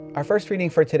Our first reading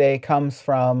for today comes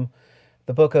from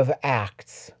the book of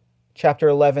Acts, chapter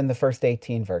 11, the first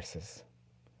 18 verses.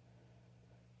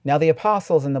 Now the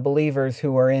apostles and the believers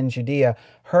who were in Judea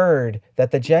heard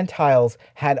that the Gentiles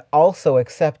had also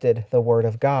accepted the word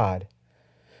of God.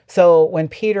 So when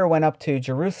Peter went up to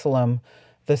Jerusalem,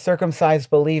 the circumcised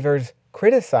believers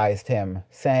criticized him,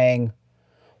 saying,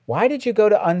 "Why did you go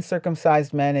to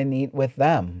uncircumcised men and eat with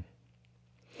them?"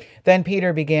 Then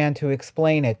Peter began to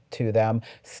explain it to them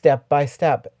step by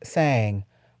step, saying,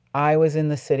 "I was in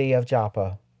the city of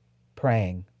Joppa,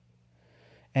 praying,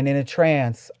 and in a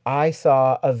trance I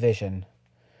saw a vision.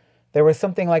 There was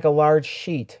something like a large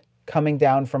sheet coming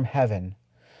down from heaven,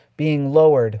 being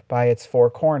lowered by its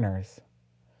four corners.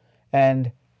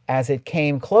 And as it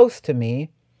came close to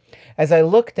me, as I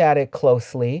looked at it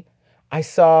closely, I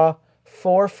saw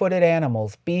four-footed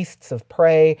animals, beasts of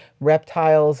prey,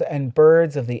 reptiles, and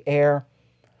birds of the air.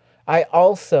 I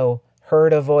also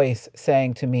heard a voice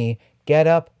saying to me, 'Get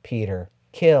up, Peter,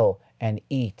 kill and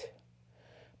eat.'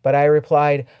 But I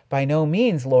replied, 'By no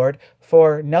means, Lord,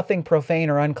 for nothing profane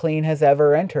or unclean has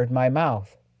ever entered my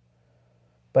mouth.'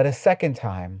 But a second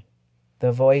time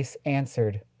the voice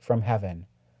answered from heaven,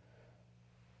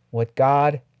 'What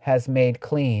God has made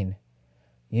clean,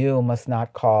 you must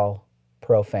not call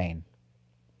profane.'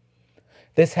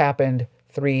 This happened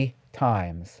 3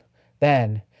 times.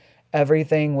 Then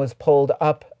everything was pulled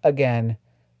up again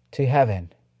to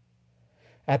heaven.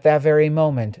 At that very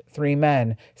moment, 3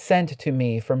 men sent to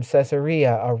me from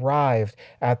Caesarea arrived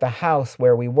at the house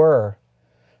where we were.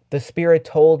 The Spirit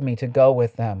told me to go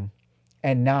with them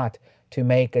and not to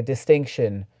make a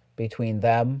distinction between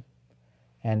them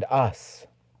and us.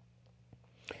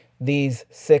 These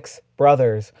 6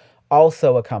 brothers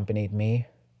also accompanied me,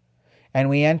 and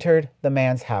we entered the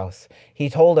man's house. He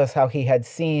told us how he had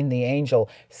seen the angel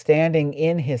standing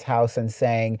in his house and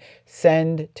saying,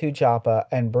 'Send to Joppa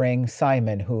and bring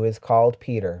Simon, who is called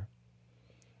Peter.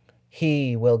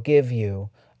 He will give you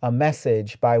a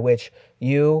message by which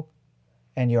you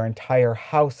and your entire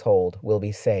household will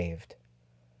be saved.'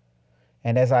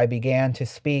 And as I began to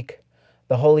speak,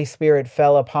 the Holy Spirit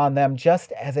fell upon them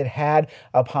just as it had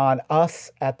upon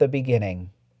us at the beginning.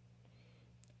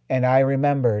 And I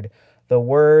remembered the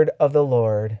word of the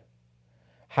Lord,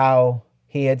 how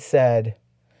he had said,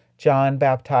 'John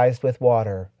baptized with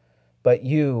water, but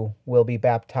you will be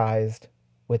baptized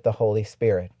with the Holy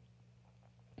Spirit.'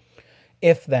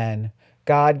 If then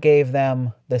God gave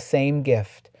them the same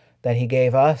gift that he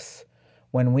gave us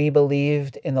when we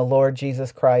believed in the Lord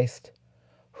Jesus Christ,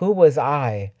 who was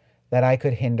I that I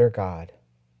could hinder God?"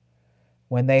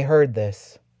 When they heard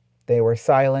this, they were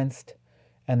silenced,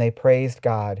 and they praised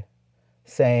God,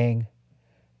 saying,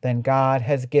 "Then God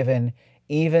has given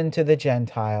even to the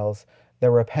Gentiles the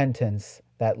repentance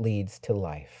that leads to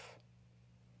life."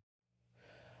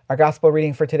 Our gospel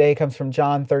reading for today comes from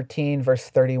John 13,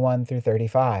 verse 31 through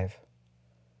 35.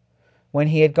 When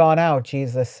he had gone out,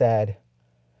 Jesus said,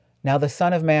 "Now the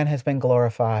Son of Man has been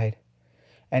glorified,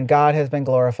 and God has been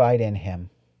glorified in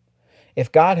him.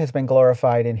 If God has been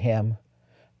glorified in him,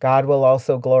 God will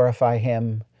also glorify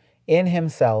him in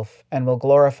himself and will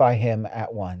glorify him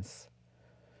at once.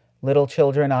 Little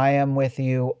children, I am with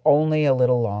you only a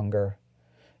little longer.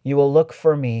 You will look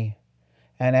for me,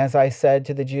 and as I said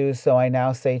to the Jews, so I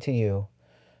now say to you,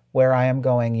 where I am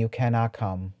going, you cannot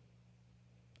come.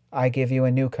 I give you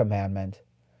a new commandment,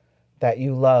 that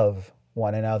you love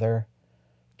one another.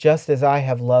 Just as I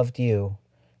have loved you,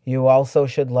 you also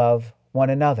should love one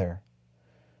another.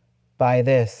 By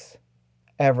this,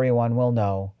 everyone will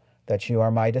know that you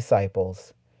are my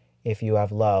disciples, if you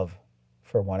have love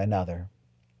for one another."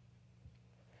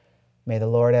 May the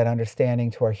Lord add understanding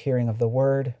to our hearing of the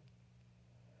word.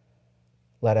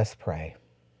 Let us pray.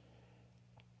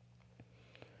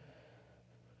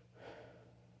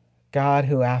 God,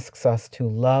 who asks us to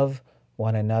love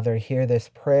one another, hear this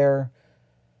prayer.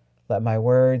 Let my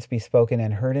words be spoken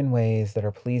and heard in ways that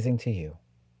are pleasing to you.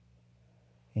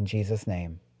 In Jesus'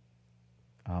 name,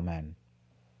 amen.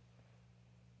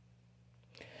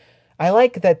 I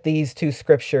like that these 2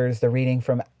 scriptures, the reading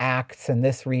from Acts and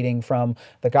this reading from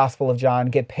the Gospel of John,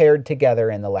 get paired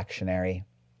together in the lectionary.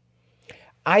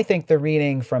 I think the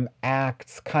reading from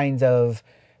Acts kind of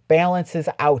balances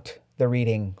out the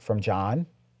reading from John.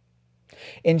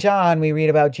 In John, we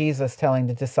read about Jesus telling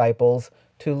the disciples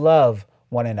to love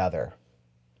one another.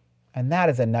 And that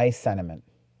is a nice sentiment.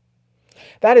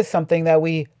 That is something that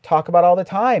we talk about all the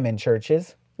time in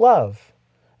churches, love.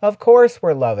 Of course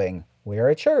we're loving. We're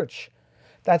a church.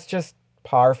 That's just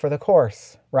par for the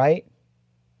course, right?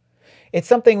 It's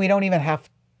something we don't even have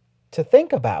to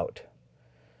think about,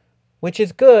 which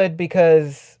is good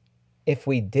because if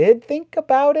we did think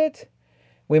about it,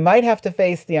 we might have to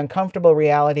face the uncomfortable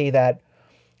reality that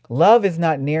love is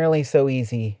not nearly so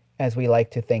easy as we like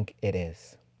to think it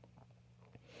is.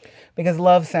 Because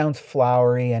love sounds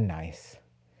flowery and nice.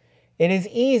 It is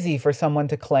easy for someone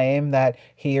to claim that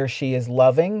he or she is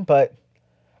loving, but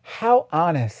how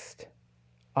honest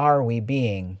are we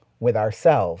being with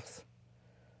ourselves?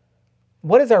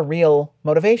 What is our real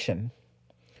motivation?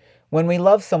 When we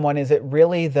love someone, is it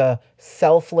really the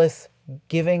selfless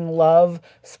giving love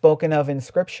spoken of in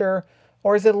Scripture,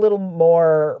 or is it a little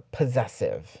more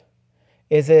possessive?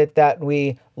 Is it that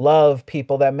we love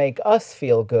people that make us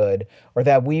feel good or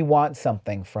that we want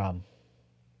something from?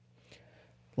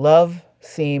 Love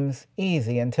seems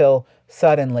easy until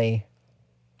suddenly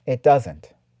it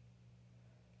doesn't.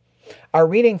 Our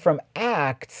reading from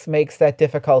Acts makes that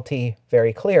difficulty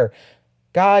very clear.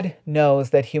 God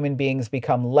knows that human beings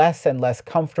become less and less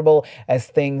comfortable as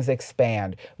things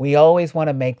expand. We always want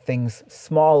to make things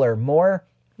smaller, more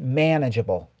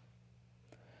manageable.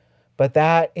 But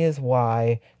that is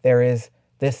why there is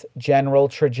this general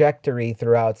trajectory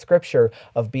throughout Scripture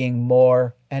of being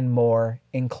more and more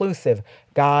inclusive.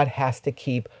 God has to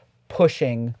keep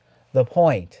pushing the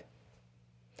point.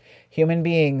 Human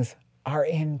beings are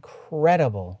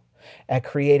incredible at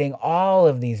creating all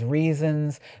of these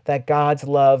reasons that God's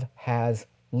love has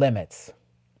limits.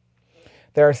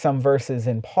 There are some verses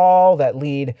in Paul that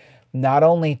lead not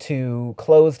only to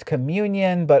closed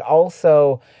communion, but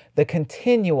also the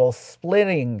continual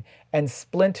splitting and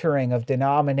splintering of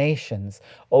denominations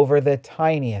over the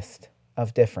tiniest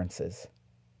of differences.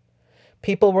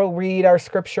 People will read our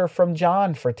scripture from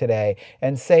John for today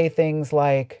and say things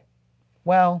like,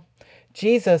 well,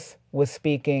 Jesus was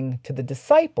speaking to the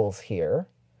disciples here.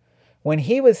 When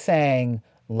he was saying,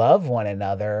 love one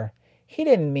another, he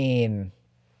didn't mean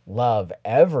love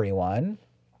everyone.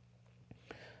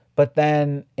 But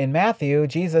then in Matthew,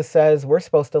 Jesus says we're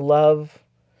supposed to love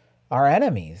our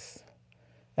enemies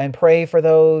and pray for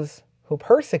those who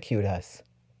persecute us.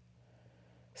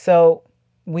 So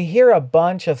we hear a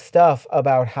bunch of stuff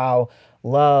about how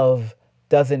love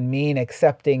doesn't mean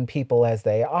accepting people as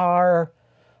they are.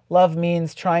 Love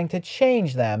means trying to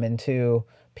change them into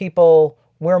people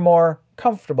we're more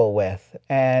comfortable with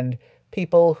and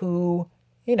people who,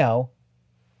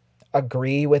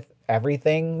 agree with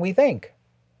everything we think.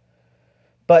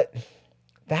 But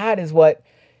that is what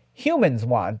humans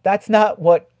want. That's not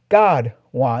what God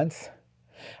wants.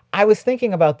 I was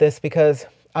thinking about this because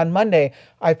on Monday,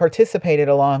 I participated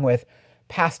along with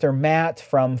Pastor Matt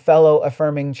from Fellow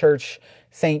Affirming Church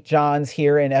St. John's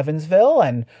here in Evansville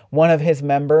and one of his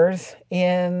members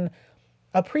in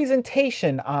a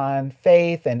presentation on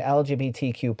faith and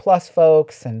LGBTQ plus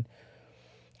folks. And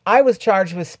I was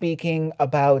charged with speaking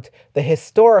about the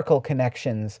historical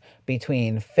connections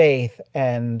between faith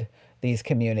and these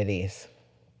communities.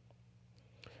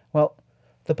 Well,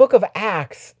 the book of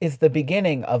Acts is the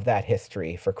beginning of that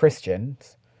history for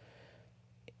Christians.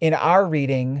 In our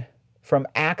reading from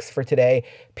Acts for today,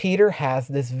 Peter has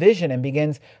this vision and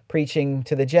begins preaching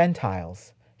to the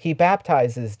Gentiles. He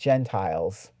baptizes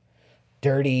Gentiles,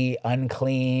 dirty,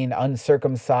 unclean,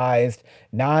 uncircumcised,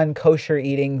 non-kosher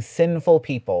eating, sinful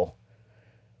people.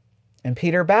 And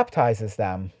Peter baptizes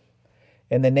them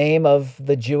in the name of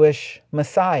the Jewish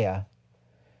Messiah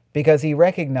because he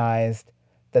recognized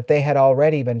that they had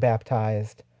already been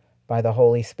baptized by the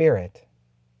Holy Spirit.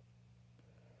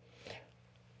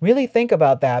 Really think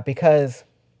about that, because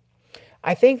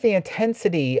I think the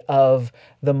intensity of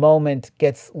the moment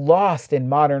gets lost in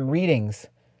modern readings.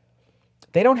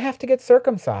 They don't have to get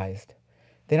circumcised.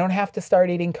 They don't have to start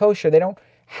eating kosher. They don't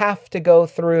have to go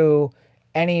through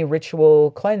any ritual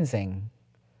cleansing.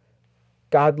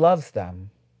 God loves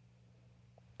them.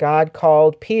 God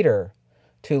called Peter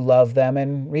to love them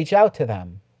and reach out to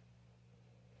them.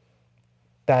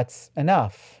 That's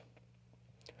enough.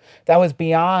 That was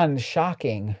beyond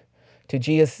shocking to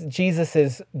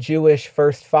Jesus's Jewish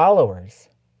first followers.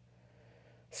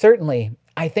 Certainly,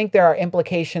 I think there are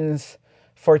implications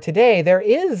for today. There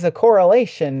is a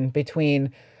correlation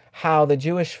between how the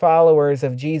Jewish followers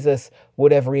of Jesus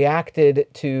would have reacted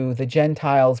to the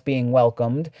Gentiles being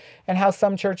welcomed and how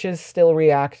some churches still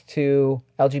react to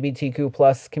LGBTQ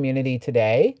plus community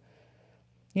today.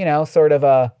 Sort of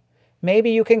a, maybe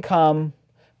you can come,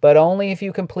 but only if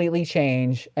you completely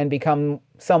change and become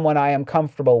someone I am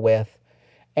comfortable with.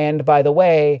 And by the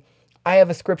way, I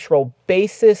have a scriptural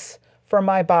basis for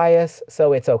my bias,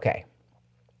 so it's okay.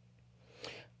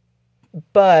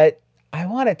 But I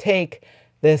want to take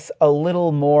this a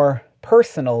little more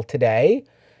personal today,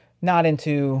 not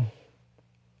into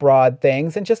broad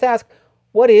things, and just ask,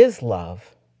 what is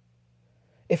love?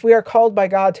 If we are called by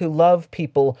God to love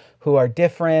people who are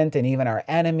different and even our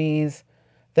enemies,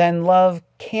 then love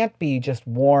can't be just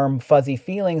warm, fuzzy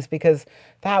feelings, because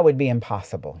that would be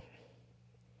impossible.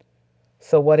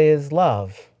 So what is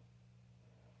love?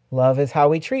 Love is how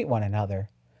we treat one another.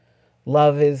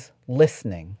 Love is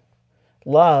listening.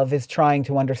 Love is trying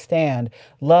to understand.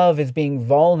 Love is being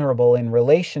vulnerable in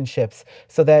relationships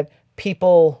so that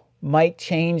people might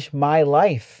change my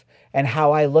life and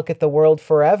how I look at the world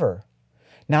forever.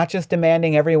 Not just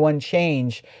demanding everyone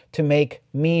change to make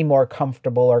me more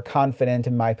comfortable or confident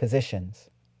in my positions.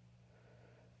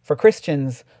 For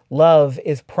Christians, love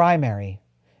is primary.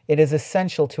 It is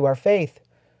essential to our faith,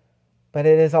 but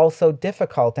it is also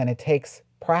difficult and it takes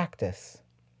practice.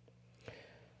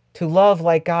 To love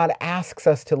like God asks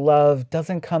us to love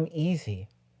doesn't come easy.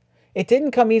 It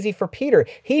didn't come easy for Peter.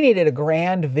 He needed a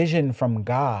grand vision from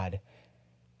God,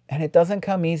 and it doesn't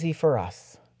come easy for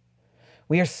us.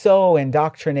 We are so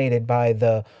indoctrinated by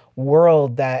the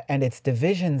world and its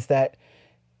divisions that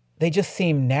they just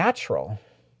seem natural.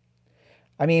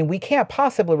 I mean, we can't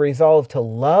possibly resolve to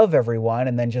love everyone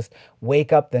and then just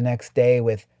wake up the next day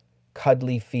with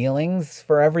cuddly feelings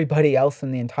for everybody else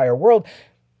in the entire world.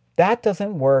 That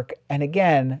doesn't work. And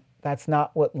again, that's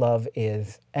not what love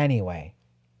is anyway.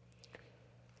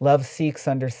 Love seeks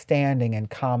understanding and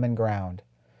common ground.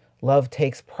 Love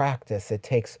takes practice. It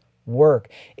takes work.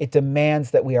 It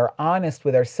demands that we are honest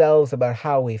with ourselves about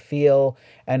how we feel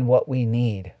and what we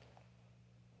need.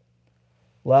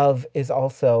 Love is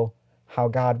also how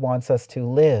God wants us to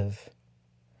live,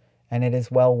 and it is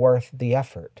well worth the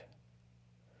effort.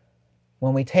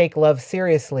 When we take love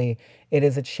seriously, it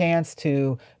is a chance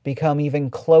to become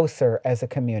even closer as a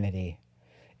community.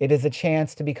 It is a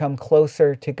chance to become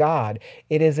closer to God.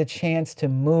 It is a chance to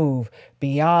move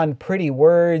beyond pretty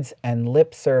words and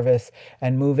lip service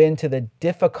and move into the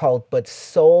difficult but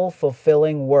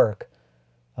soul-fulfilling work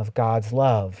of God's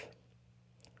love.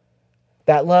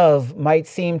 That love might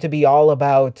seem to be all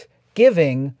about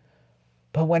giving,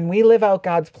 but when we live out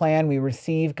God's plan, we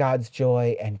receive God's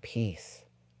joy and peace.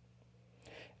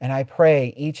 And I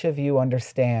pray each of you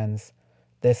understands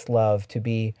this love to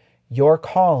be your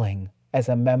calling as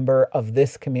a member of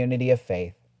this community of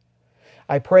faith.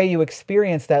 I pray you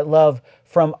experience that love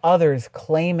from others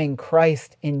claiming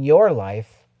Christ in your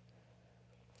life.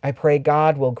 I pray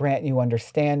God will grant you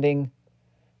understanding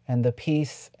and the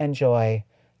peace and joy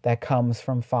that comes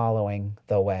from following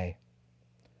the way.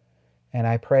 And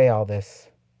I pray all this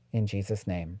in Jesus'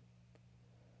 name.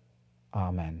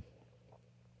 Amen.